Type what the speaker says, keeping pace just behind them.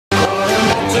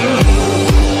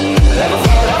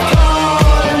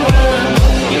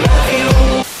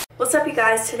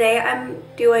guys, today I'm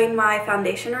doing my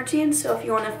foundation routine, so if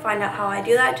you want to find out how I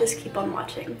do that, just keep on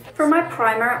watching. For my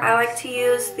primer, I like to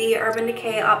use the Urban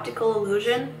Decay Optical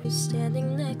Illusion. You're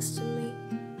standing next to me,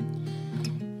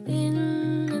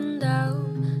 in and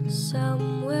out,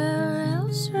 somewhere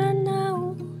else right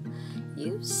now.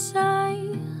 You sigh,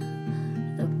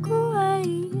 look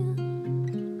away,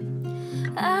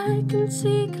 I can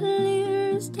see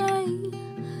clear as day.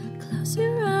 Close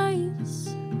your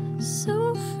eyes,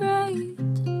 so afraid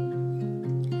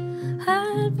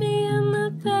I'd be in my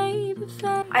baby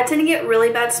face. I tend to get really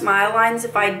bad smile lines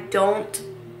if I don't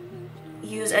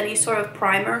use any sort of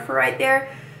primer for right there.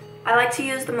 I like to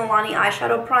use the Milani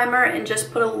eyeshadow primer and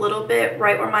just put a little bit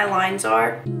right where my lines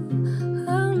are.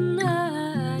 All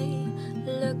night,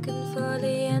 looking for the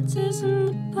answers in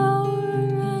the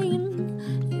pouring rain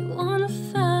you wanna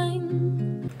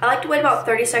find. I like to wait about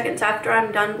 30 seconds after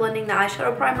I'm done blending the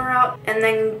eyeshadow primer out and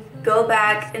then go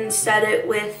back and set it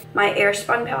with my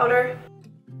Airspun powder.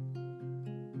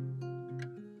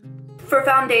 For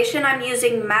foundation, I'm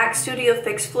using MAC Studio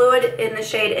Fix Fluid in the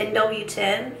shade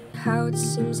NW10. How it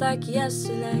seems like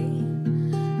yesterday,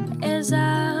 as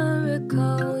I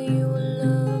recall, you were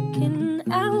looking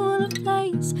out of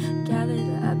place,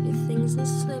 gathered up your things and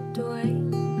slipped away.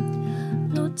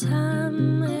 No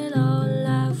time at all,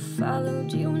 I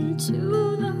followed you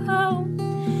into the hall.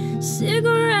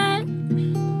 Cigarette,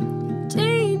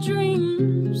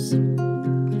 daydreams.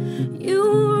 You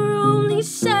were only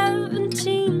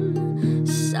 17,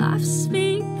 soft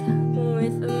speak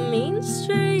with a mean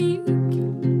streak.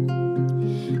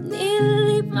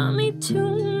 Nearly brought me to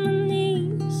my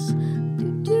knees.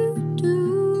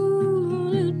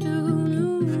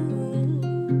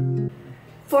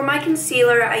 For my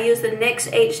concealer, I use the NYX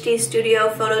HD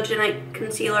Studio Photogenic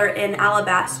Concealer in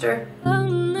Alabaster. All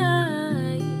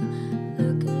night,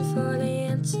 looking for the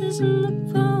answers in the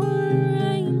pouring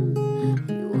rain.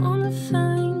 You wanna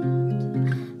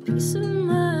find peace of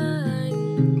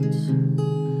mind,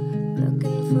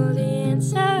 looking for the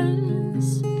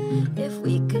answers. If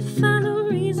we could find a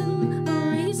reason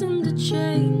to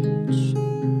change,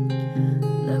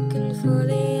 looking for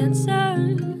the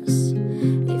answers.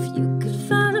 If you could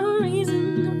find a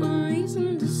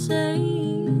reason to say,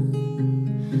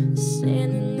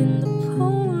 standing in the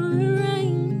pouring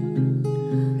rain.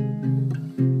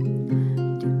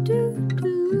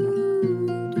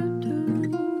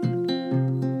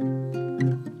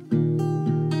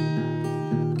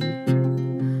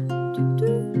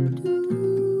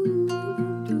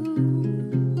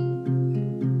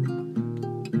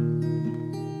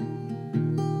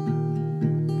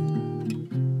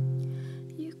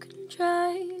 You can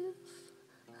drive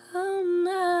all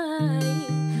night,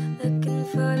 looking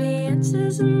for the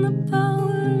answers in the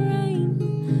pouring rain.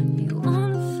 You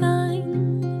wanna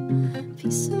find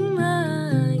peace of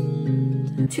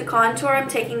mind. To contour, I'm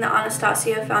taking the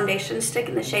Anastasia foundation stick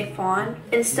in the shade Fawn.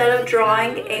 Instead of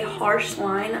drawing a harsh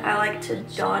line, I like to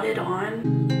dot it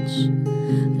on.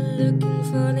 Looking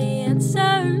for the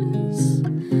answers.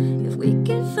 If we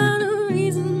could find a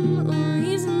reason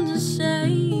to say,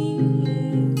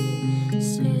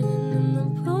 standing in the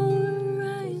pouring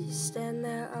rain, stand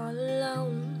there all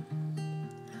alone.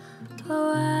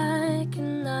 Oh, I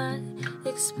cannot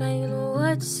explain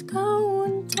what's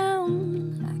going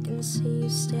down. I can see you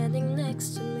standing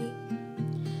next to me,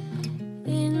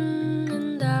 in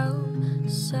and out,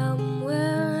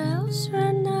 somewhere else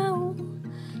right now.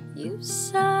 You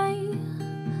sigh,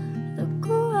 look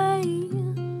away,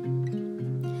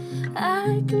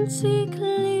 I can see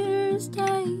clear as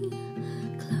day.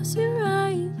 Close your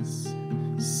eyes,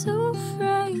 so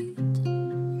afraid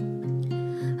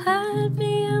I'd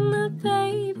be in my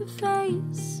baby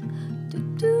face.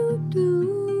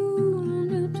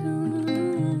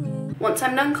 Once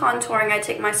I'm done contouring, I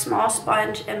take my small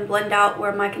sponge and blend out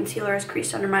where my concealer is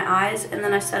creased under my eyes, and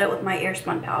then I set it with my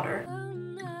Airspun powder.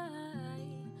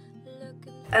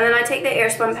 And then I take the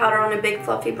Airspun powder on a big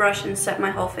fluffy brush and set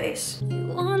my whole face. You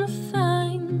wanna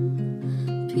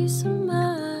find peace of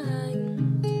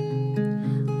mind,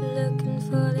 looking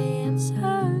for the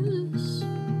answers.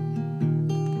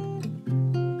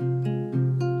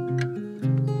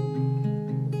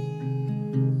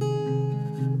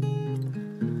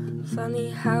 Funny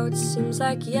how it seems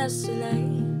like yesterday,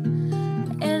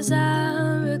 as I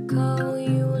recall,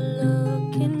 you were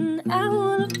looking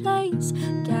out of place,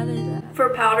 gathered up. For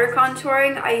powder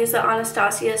contouring, I use the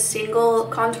Anastasia single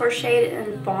contour shade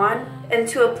in Fawn, and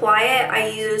to apply it, I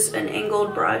use an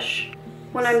angled brush.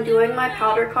 When I'm doing my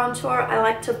powder contour, I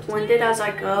like to blend it as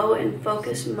I go and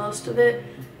focus most of it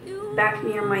back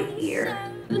near my ear.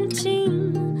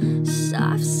 17,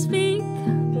 soft speak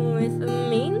with a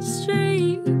mean streak.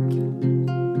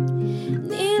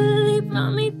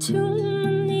 to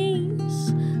my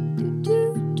knees. Do, do,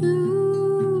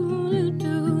 do,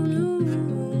 do,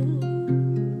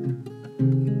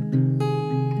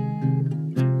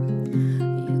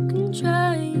 You can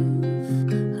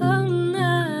drive all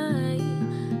night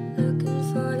looking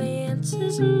for the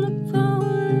answers in the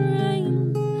pouring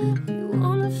rain. You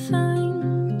wanna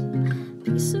find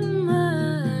peace of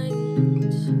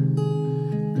mind,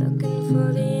 looking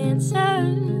for the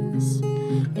answers.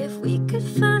 If we could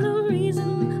find a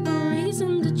reason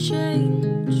to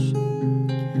change.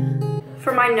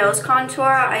 For my nose contour,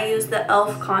 I use the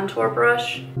e.l.f. contour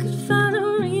brush. Could find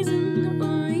a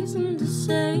reason to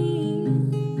say,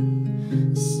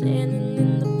 standing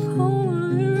in the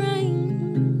pouring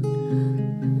rain.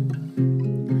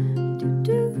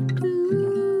 Do, do, do,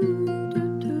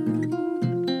 do,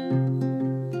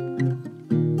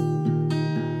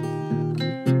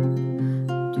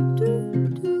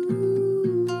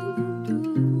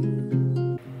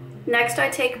 Next, I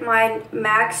take my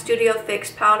MAC Studio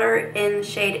Fix powder in the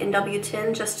shade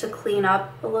NW10 just to clean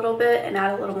up a little bit and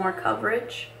add a little more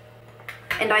coverage.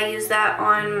 And I use that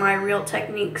on my Real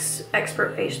Techniques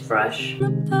Expert Face brush. the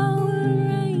pouring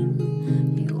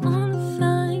rain. You wanna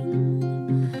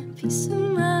find peace of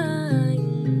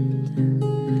mind,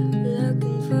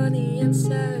 looking for the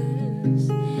answers.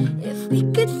 If we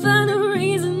could find a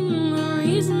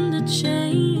reason to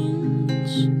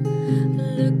change,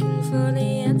 looking for the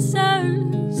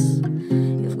answers.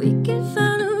 If we could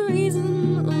find a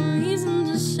reason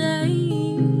to say,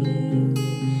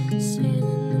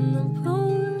 standing in the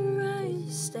pouring rain,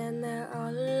 stand there all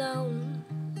alone.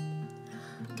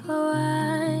 Oh,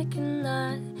 I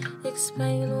cannot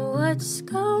explain what's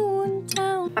going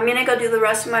down. I'm gonna go do the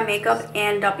rest of my makeup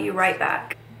and I'll be right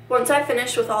back. Once I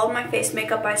finish with all of my face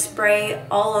makeup, I spray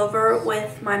all over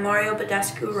with my Mario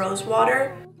Badescu Rose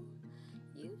Water.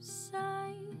 You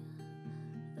sigh,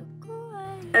 look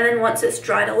away. And then once it's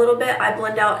dried a little bit, I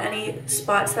blend out any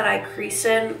spots that I crease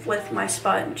in with my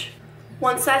sponge.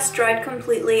 Once that's dried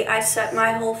completely, I set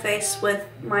my whole face with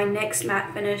my NYX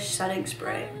Matte Finish Setting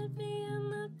Spray.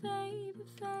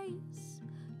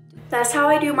 That's how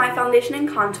I do my foundation and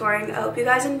contouring. I hope you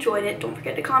guys enjoyed it. Don't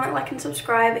forget to comment, like, and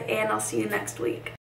subscribe, and I'll see you next week.